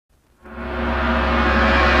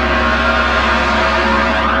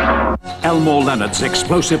Elmore Leonard's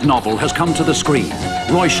explosive novel has come to the screen.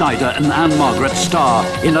 Roy Scheider and Ann-Margret star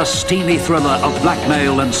in a steamy thriller of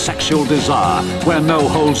blackmail and sexual desire, where no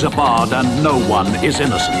holds are barred and no one is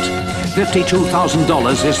innocent.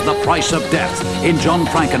 $52,000 is the price of death in John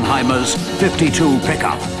Frankenheimer's 52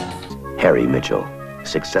 Pickup. Harry Mitchell,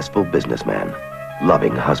 successful businessman,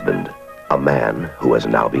 loving husband, a man who has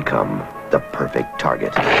now become the perfect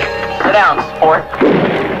target. Sit down, sport.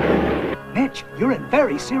 Mitch, you're in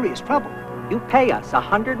very serious trouble. You pay us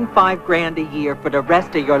 $105 grand a year for the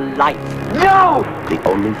rest of your life. No! The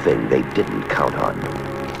only thing they didn't count on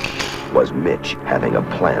was Mitch having a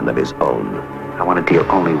plan of his own. I want to deal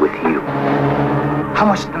only with you. How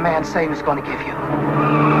much did the man say he was going to give you?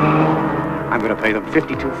 I'm going to pay them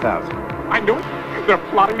 $52,000. I knew it. They're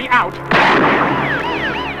plotting me out.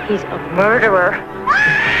 He's a murderer.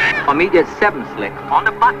 I'll meet you at 7, Slick, on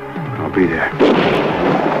the button. I'll be there.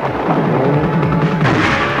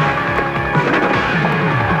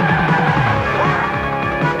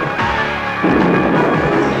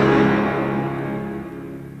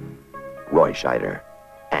 Roy Scheider,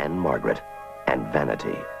 Ann-Margret, and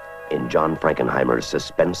Vanity in John Frankenheimer's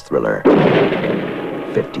suspense thriller,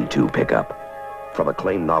 52 Pickup, from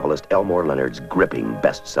acclaimed novelist Elmore Leonard's gripping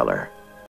bestseller.